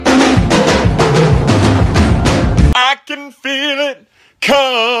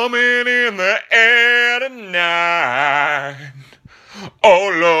Coming in the air tonight,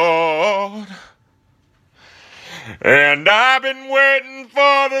 oh Lord. And I've been waiting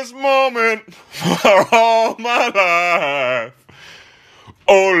for this moment for all my life.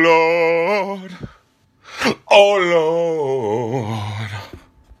 Oh Lord, oh Lord.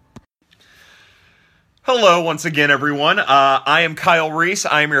 Hello once again, everyone. I am Kyle Reese.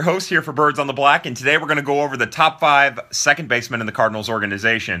 I am your host here for Birds on the Black, and today we're going to go over the top 5 second basemen in the Cardinals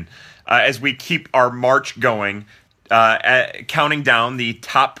organization as we keep our march going, counting down the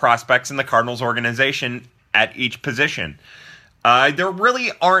top prospects in the Cardinals organization at each position. There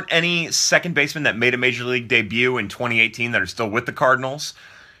really aren't any second basemen that made a Major League debut in 2018 that are still with the Cardinals.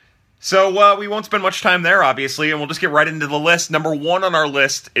 So we won't spend much time there, obviously, and we'll just get right into the list. Number 1 on our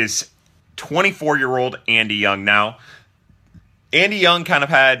list is 24-year-old Andy Young. Now, Andy Young kind of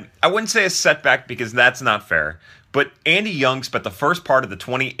had, I wouldn't say a setback because that's not fair, but Andy Young spent the first part of the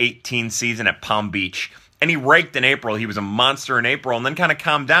 2018 season at Palm Beach, and he raked in April. He was a monster in April and then kind of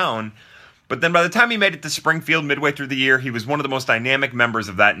calmed down. But then by the time he made it to Springfield midway through the year, he was one of the most dynamic members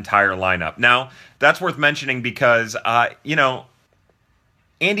of that entire lineup. Now, that's worth mentioning because, Andy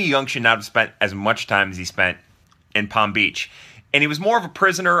Young should not have spent as much time as he spent in Palm Beach. And he was more of a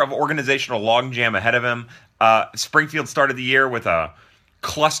prisoner of organizational logjam ahead of him. Springfield started the year with a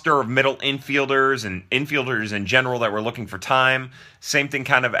cluster of middle infielders and infielders in general that were looking for time. Same thing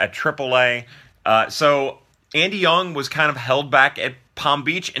kind of at AAA. So Andy Young was kind of held back at Palm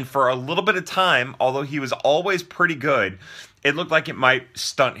Beach, and for a little bit of time, although he was always pretty good, it looked like it might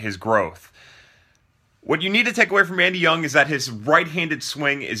stunt his growth. What you need to take away from Andy Young is that his right-handed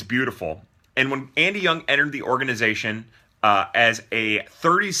swing is beautiful. And when Andy Young entered the organization as a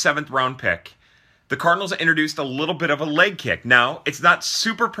 37th round pick, the Cardinals introduced a little bit of a leg kick. Now, it's not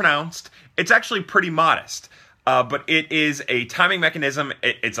super pronounced. It's actually pretty modest. But it is a timing mechanism.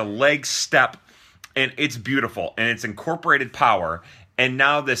 It's a leg step, and it's beautiful. And it's incorporated power. And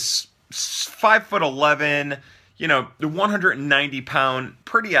now this 5'11", the 190-pound,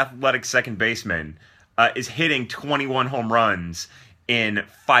 pretty athletic second baseman is hitting 21 home runs in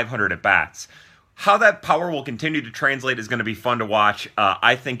 500 at-bats. How that power will continue to translate is going to be fun to watch.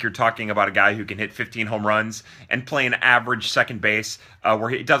 I think you're talking about a guy who can hit 15 home runs and play an average second base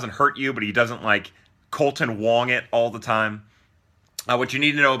where it doesn't hurt you, but he doesn't like Colton Wong it all the time. What you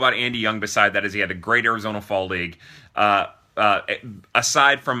need to know about Andy Young beside that is he had a great Arizona Fall League.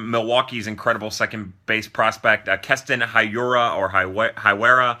 Aside from Milwaukee's incredible second base prospect, Keston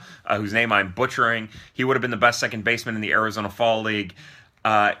Hiwera, whose name I'm butchering, he would have been the best second baseman in the Arizona Fall League.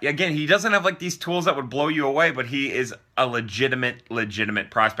 Again, he doesn't have like these tools that would blow you away, but he is a legitimate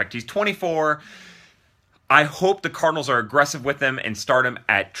prospect. He's 24. I hope the Cardinals are aggressive with him and start him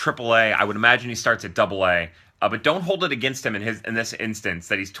at AAA. I would imagine he starts at AA. But don't hold it against him in this instance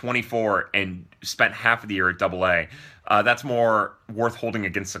that he's 24 and spent half of the year at AA. That's more worth holding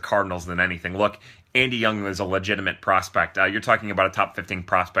against the Cardinals than anything. Look, Andy Young is a legitimate prospect. You're talking about a top 15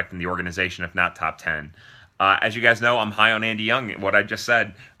 prospect in the organization, if not top 10. As you guys know, I'm high on Andy Young. What I just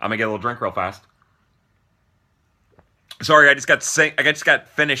said, I'm gonna get a little drink real fast. Sorry, I just got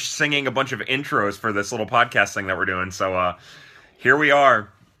finished singing a bunch of intros for this little podcast thing that we're doing. So here we are.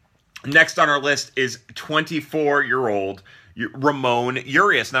 Next on our list is 24-year-old Ramon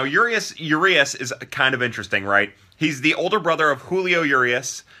Urias. Now, Urias is kind of interesting, right? He's the older brother of Julio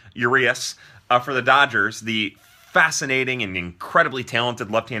Urias for the Dodgers, the fascinating and incredibly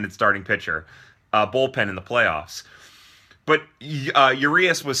talented left-handed starting pitcher, bullpen in the playoffs. But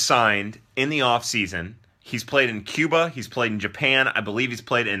Urias was signed in the offseason. He's played in Cuba. He's played in Japan. I believe he's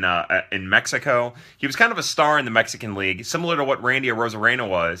played in Mexico. He was kind of a star in the Mexican League, similar to what Randy Arozarena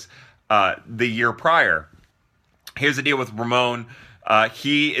was the year prior. Here's the deal with Ramon.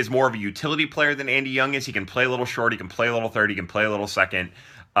 He is more of a utility player than Andy Young is. He can play a little short. He can play a little third. He can play a little second.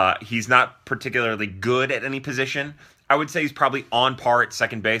 He's not particularly good at any position. I would say he's probably on par at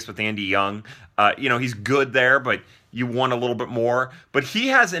second base with Andy Young. He's good there, but you want a little bit more. But he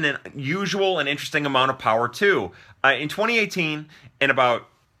has an unusual and interesting amount of power, too. In 2018, in about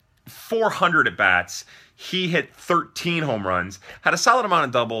 400 at-bats, he hit 13 home runs, had a solid amount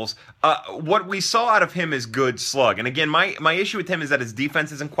of doubles. What we saw out of him is good slug. And again, my issue with him is that his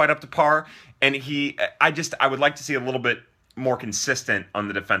defense isn't quite up to par. And I would like to see a little bit more consistent on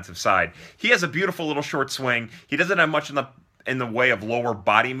the defensive side. He has a beautiful little short swing. He doesn't have much in the way of lower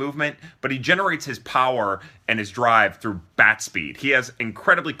body movement, but he generates his power and his drive through bat speed. He has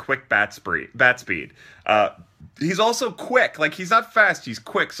incredibly quick bat speed. He's also quick. Like, he's not fast, he's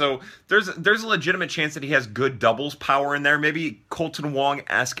quick. So there's a legitimate chance that he has good doubles power in there. Maybe Colton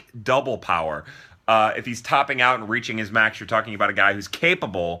Wong-esque double power. If he's topping out and reaching his max, you're talking about a guy who's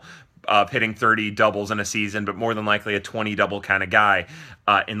capable of hitting 30 doubles in a season, but more than likely a 20 double kind of guy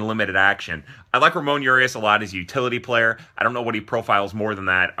in limited action. I like Ramon Urias a lot as a utility player. I don't know what he profiles more than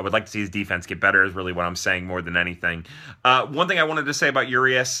that. I would like to see his defense get better is really what I'm saying more than anything. One thing I wanted to say about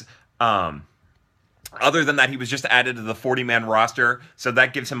Urias, other than that, he was just added to the 40-man roster, so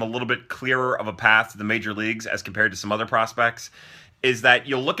that gives him a little bit clearer of a path to the major leagues as compared to some other prospects, is that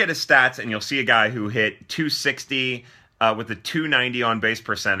you'll look at his stats and you'll see a guy who hit 260 with a 290 on-base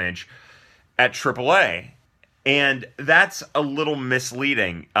percentage at AAA, and that's a little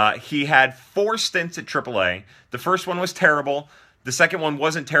misleading. He had 4 stints at AAA. The first one was terrible. The second one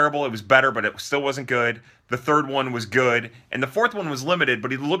wasn't terrible. It was better, but it still wasn't good. The third one was good. And the fourth one was limited, but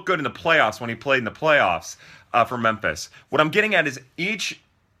he looked good in the playoffs when he played in the playoffs for Memphis. What I'm getting at is each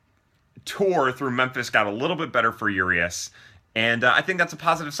tour through Memphis got a little bit better for Urias. And I think that's a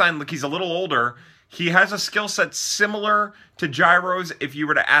positive sign. Look, he's a little older. He has a skill set similar to Gyro's if you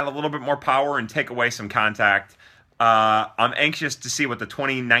were to add a little bit more power and take away some contact. I'm anxious to see what the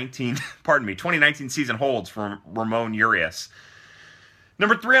 2019 season holds for Ramon Urias.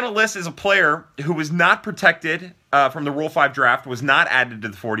 Number 3 on the list is a player who was not protected from the Rule 5 draft, was not added to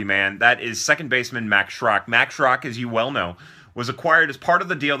the 40-man. That is second baseman Max Schrock. Max Schrock, as you well know, was acquired as part of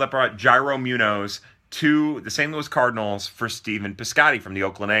the deal that brought Jairo Munoz to the St. Louis Cardinals for Stephen Piscotty from the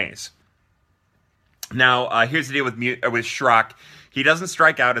Oakland A's. Now, here's the deal with Schrock. He doesn't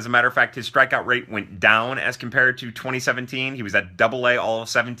strike out. As a matter of fact, his strikeout rate went down as compared to 2017. He was at AA all of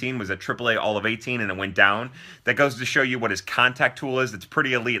 17, was at AAA all of 18, and it went down. That goes to show you what his contact tool is. It's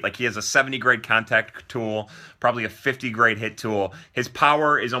pretty elite. Like, he has a 70-grade contact tool, probably a 50-grade hit tool. His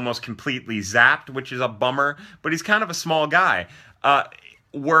power is almost completely zapped, which is a bummer, but he's kind of a small guy.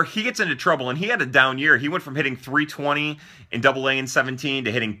 Where he gets into trouble, and he had a down year. He went from hitting 320 in AA in 17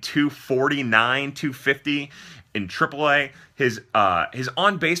 to hitting 249, 250 in AAA. His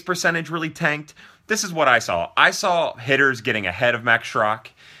on-base percentage really tanked. This is what I saw. I saw hitters getting ahead of Max Schrock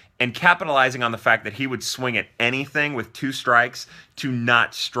and capitalizing on the fact that he would swing at anything with 2 strikes to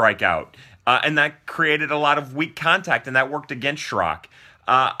not strike out. And that created a lot of weak contact, and that worked against Schrock.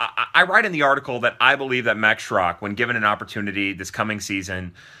 I write in the article that I believe that Max Schrock, when given an opportunity this coming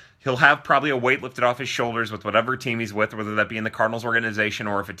season, he'll have probably a weight lifted off his shoulders with whatever team he's with, whether that be in the Cardinals organization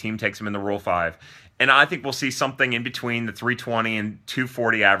or if a team takes him in the Rule 5. And I think we'll see something in between the 320 and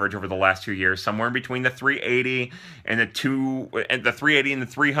 240 average over the last 2 years, somewhere in between the 380 and the 380 and the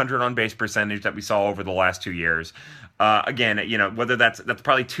 300 on base percentage that we saw over the last 2 years. Again, whether that's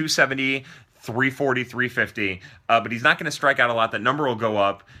probably 270. 340, 350, but he's not going to strike out a lot. That number will go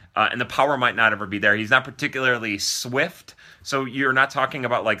up, and the power might not ever be there. He's not particularly swift, so you're not talking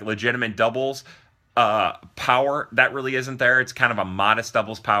about like legitimate doubles power. That really isn't there. It's kind of a modest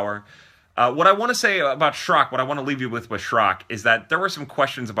doubles power. What I want to say about Schrock, what I want to leave you with Schrock, is that there were some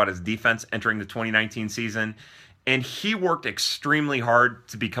questions about his defense entering the 2019 season, and he worked extremely hard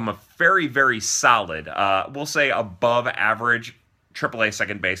to become a very, very solid, we'll say above average AAA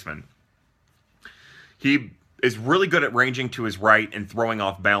second baseman. He is really good at ranging to his right and throwing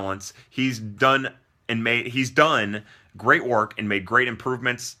off balance. He's done great work and made great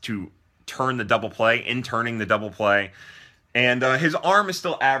improvements to turn the double play, in turning the double play. And his arm is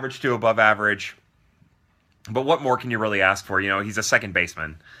still average to above average. But what more can you really ask for? He's a second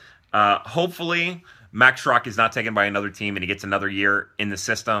baseman. Hopefully, Max Schrock is not taken by another team and he gets another year in the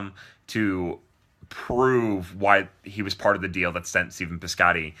system to prove why he was part of the deal that sent Stephen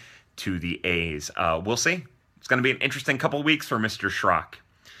Piscotty to the A's. We'll see. It's going to be an interesting couple of weeks for Mr. Schrock.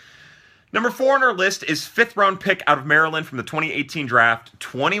 Number 4 on our list is 5th-round pick out of Maryland from the 2018 draft,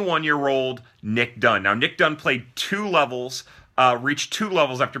 21-year-old Nick Dunn. Now, Nick Dunn played 2 levels, reached 2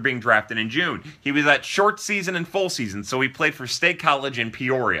 levels after being drafted in June. He was at short season and full season, so he played for State College in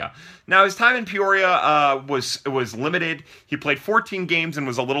Peoria. Now, his time in Peoria was limited. He played 14 games and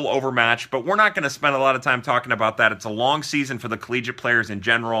was a little overmatched, but we're not going to spend a lot of time talking about that. It's a long season for the collegiate players in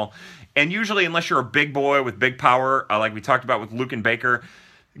general, and usually, unless you're a big boy with big power, like we talked about with Luke and Baker,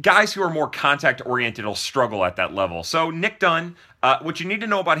 guys who are more contact-oriented will struggle at that level. So Nick Dunn, what you need to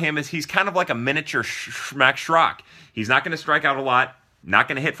know about him is he's kind of like a miniature Max Schrock. He's not going to strike out a lot, not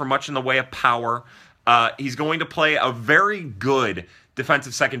going to hit for much in the way of power. He's going to play a very good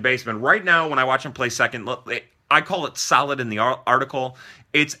defensive second baseman. Right now, when I watch him play second, I call it solid in the article.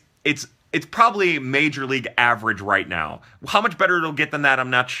 It's probably major league average right now. How much better it'll get than that, I'm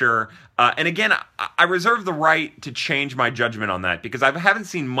not sure. And again, I reserve the right to change my judgment on that because I haven't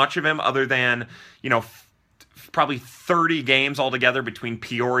seen much of him other than, probably 30 games altogether between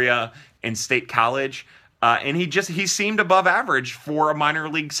Peoria and State College. And he seemed above average for a minor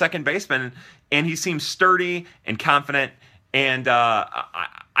league second baseman, and he seems sturdy and confident. And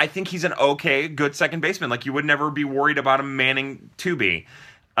I think he's an good second baseman. Like, you would never be worried about him manning to be.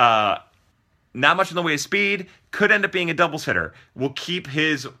 Not much in the way of speed. Could end up being a doubles hitter. Will keep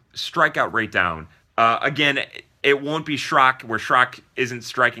his strikeout rate down. Again, it won't be Schrock, where Schrock isn't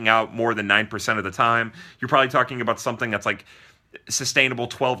striking out more than 9% of the time. You're probably talking about something that's like sustainable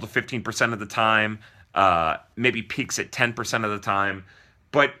 12 to 15% of the time. Maybe peaks at 10% of the time.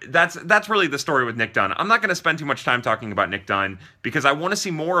 But that's really the story with Nick Dunn. I'm not going to spend too much time talking about Nick Dunn because I want to see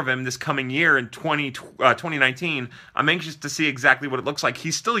more of him this coming year in 2019. I'm anxious to see exactly what it looks like.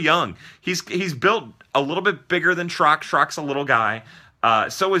 He's still young. He's built a little bit bigger than Schrock. Schrock's a little guy.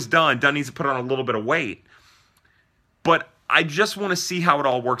 So is Dunn. Dunn needs to put on a little bit of weight. But I just want to see how it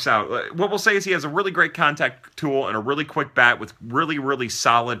all works out. What we'll say is he has a really great contact tool and a really quick bat with really, really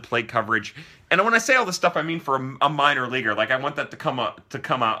solid plate coverage. And when I say all this stuff, I mean for a minor leaguer. Like, I want that to come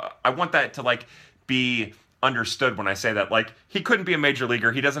out. I want that to like be understood when I say that. Like, he couldn't be a major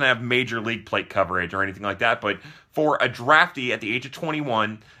leaguer. He doesn't have major league plate coverage or anything like that. But for a draftee at the age of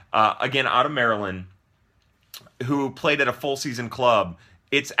 21, again out of Maryland, who played at a full season club,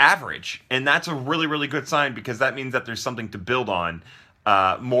 it's average. And that's a really, really good sign because that means that there's something to build on.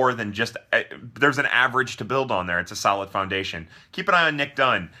 More than just there's an average to build on there. It's a solid foundation. Keep an eye on Nick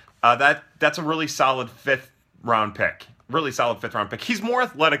Dunn. That's a really solid fifth round pick. Really solid fifth round pick. He's more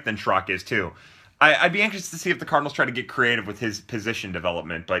athletic than Schrock is too. I'd be anxious to see if the Cardinals try to get creative with his position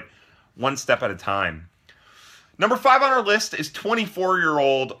development, but one step at a time. Number 5 on our list is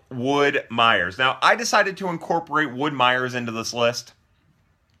 24-year-old Wood Myers. Now, I decided to incorporate Wood Myers into this list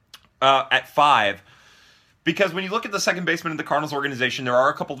at 5. Because when you look at the second baseman in the Cardinals organization, there are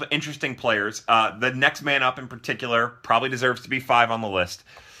a couple of interesting players. The next man up in particular probably deserves to be 5 on the list.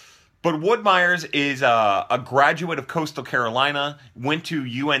 But Wood Myers is a graduate of Coastal Carolina, went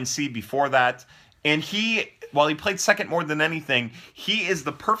to UNC before that, and while he played second more than anything, he is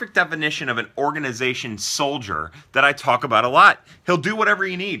the perfect definition of an organization soldier that I talk about a lot. He'll do whatever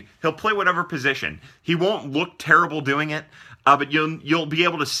you need. He'll play whatever position. He won't look terrible doing it. But you'll be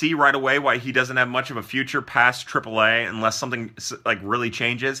able to see right away why he doesn't have much of a future past AAA unless something like really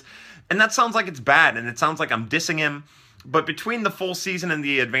changes. And that sounds like it's bad, and it sounds like I'm dissing him. But between the full season and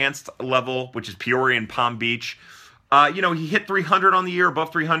the advanced level, which is Peoria and Palm Beach, he hit 300 on the year,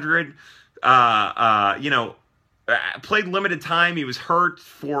 above 300. Played limited time. He was hurt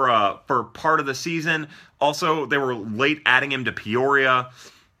for part of the season. Also, they were late adding him to Peoria.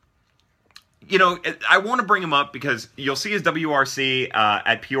 I want to bring him up because you'll see his WRC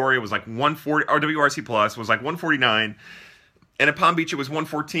at Peoria was like 140, or WRC plus was like 149, and at Palm Beach it was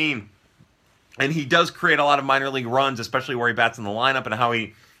 114. And he does create a lot of minor league runs, especially where he bats in the lineup and how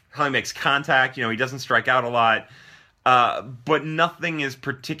he makes contact. He doesn't strike out a lot, but nothing is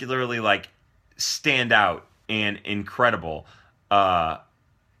particularly like stand out and incredible.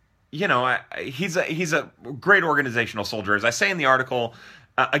 He's a great organizational soldier, as I say in the article.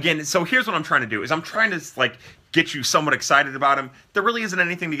 Again, so here's what I'm trying to do, is I'm trying to get you somewhat excited about him. There really isn't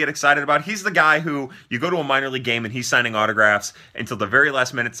anything to get excited about. He's the guy who you go to a minor league game and he's signing autographs until the very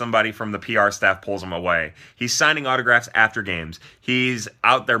last minute somebody from the PR staff pulls him away. He's signing autographs after games. He's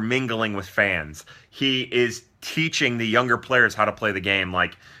out there mingling with fans. He is teaching the younger players how to play the game.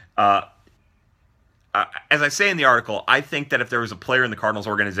 As I say in the article, I think that if there was a player in the Cardinals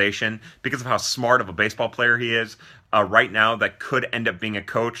organization, because of how smart of a baseball player he is, right now that could end up being a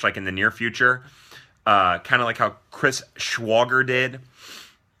coach in the near future, kind of like how Chris Schwager did,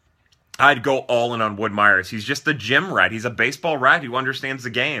 I'd go all in on Wood Myers. He's just a gym rat. He's a baseball rat who understands the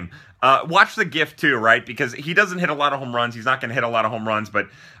game. Watch the GIF too, right? Because he doesn't hit a lot of home runs. He's not going to hit a lot of home runs, but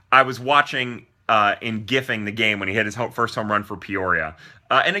I was watching in GIFing the game when he hit his first home run for Peoria.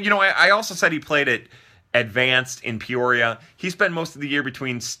 I also said he played at advanced in Peoria. He spent most of the year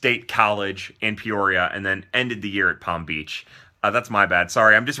between State College and Peoria and then ended the year at Palm Beach. That's my bad.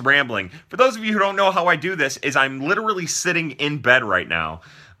 Sorry, I'm just rambling. For those of you who don't know how I do this, is I'm literally sitting in bed right now.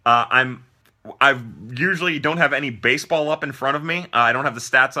 I usually don't have any baseball up in front of me. I don't have the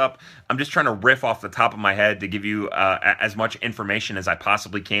stats up. I'm just trying to riff off the top of my head to give you as much information as I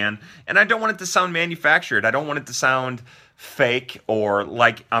possibly can. And I don't want it to sound manufactured. I don't want it to sound fake or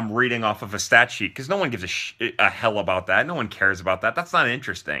like I'm reading off of a stat sheet, because no one gives a hell about that. No one cares about that. That's not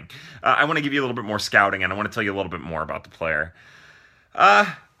interesting. I want to give you a little bit more scouting, and I want to tell you a little bit more about the player.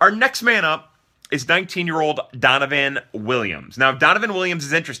 Our next man up is 19-year-old Donovan Williams. Now, Donovan Williams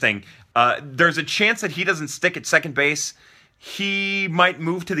is interesting. There's a chance that he doesn't stick at second base. He might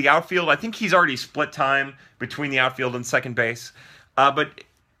move to the outfield. I think he's already split time between the outfield and second base. But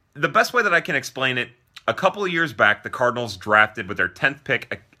the best way that I can explain it A couple of years back, the Cardinals drafted with their 10th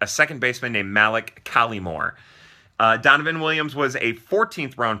pick a second baseman named Malik Callimore. Donovan Williams was a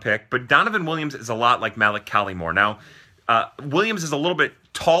 14th round pick, but Donovan Williams is a lot like Malik Callimore. Now, Williams is a little bit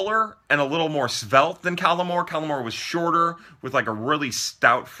taller and a little more svelte than Callimore. Callimore was shorter with like a really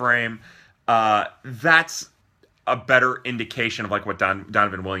stout frame. That's a better indication of like what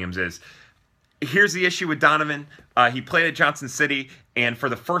Donovan Williams is. Here's the issue with Donovan. He played at Johnson City, and for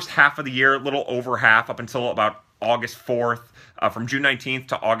the first half of the year, a little over half, up until about August 4th, from June 19th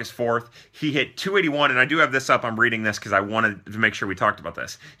to August 4th, he hit 281, and I do have this up. I'm reading this because I wanted to make sure we talked about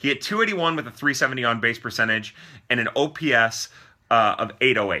this. He hit 281 with a 370 on base percentage and an OPS of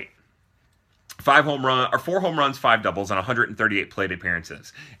 808. 4 home runs, 5 doubles, and 138 plate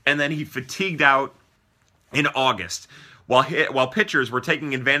appearances. And then he fatigued out in August, while pitchers were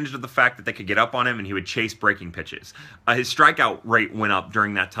taking advantage of the fact that they could get up on him and he would chase breaking pitches. His strikeout rate went up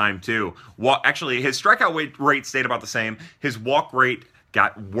during that time too. Actually, his strikeout rate stayed about the same. His walk rate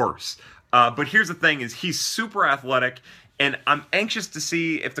got worse. But here's the thing: is he's super athletic, and I'm anxious to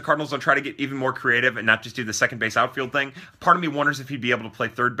see if the Cardinals don't try to get even more creative and not just do the second base outfield thing. Part of me wonders if he'd be able to play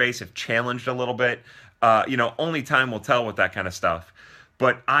third base if challenged a little bit. Only time will tell with that kind of stuff.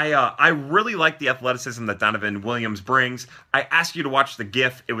 But I really like the athleticism that Donovan Williams brings. I asked you to watch the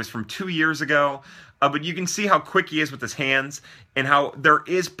GIF. It was from 2 years ago. But you can see how quick he is with his hands and how there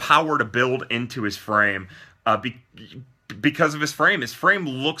is power to build into his frame because of his frame. His frame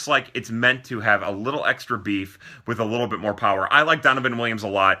looks like it's meant to have a little extra beef with a little bit more power. I like Donovan Williams a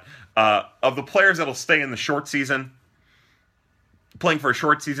lot. Of the players that'll stay in the short season, playing for a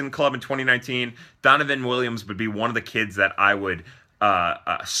short season club in 2019, Donovan Williams would be one of the kids that I would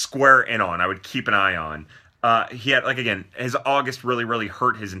square in on. I would keep an eye on. He had, his August really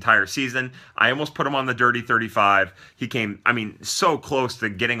hurt his entire season. I almost put him on the dirty 35. He came, so close to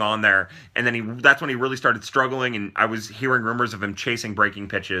getting on there, and then that's when he really started struggling, and I was hearing rumors of him chasing breaking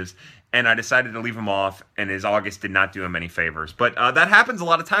pitches, and I decided to leave him off, and his August did not do him any favors. But that happens a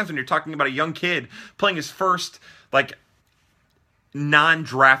lot of times when you're talking about a young kid playing his first,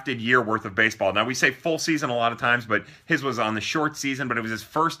 non-drafted year worth of baseball. Now, we say full season a lot of times, but his was on the short season, but it was his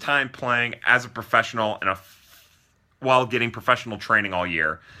first time playing as a professional while getting professional training all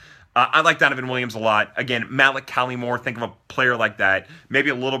year. I like Donovan Williams a lot. Again, Malik Callimore, think of a player like that. Maybe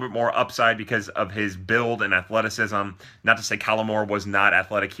a little bit more upside because of his build and athleticism. Not to say Callimore was not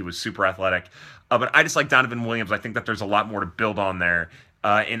athletic. He was super athletic. But I just like Donovan Williams. I think that there's a lot more to build on there.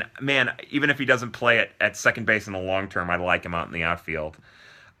 And man, even if he doesn't play at second base in the long term, I like him out in the outfield.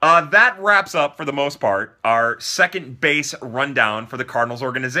 That wraps up, for the most part, our second base rundown for the Cardinals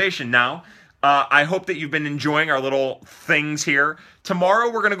organization. Now, I hope that you've been enjoying our little things here.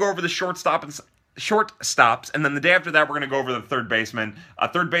 Tomorrow, we're going to go over the shortstops, and then the day after that, we're going to go over the third baseman.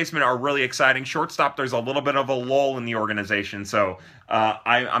 Third basemen are really exciting. Shortstop, there's a little bit of a lull in the organization, so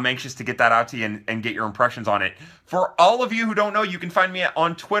I'm anxious to get that out to you and get your impressions on it. For all of you who don't know, you can find me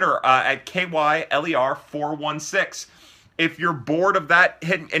on Twitter at KYLER416. If you're bored of that,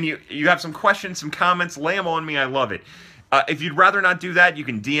 and you have some questions, some comments, lay them on me. I love it. If you'd rather not do that, you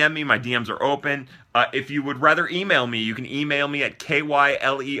can DM me. My DMs are open. If you would rather email me, you can email me at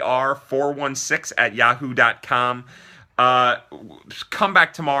KYLER416@yahoo.com. Come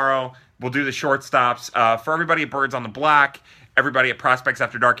back tomorrow. We'll do the shortstops. For everybody at Birds on the Black, everybody at Prospects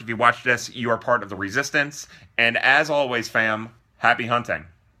After Dark, if you watched this, you are part of the resistance. And as always, fam, happy hunting.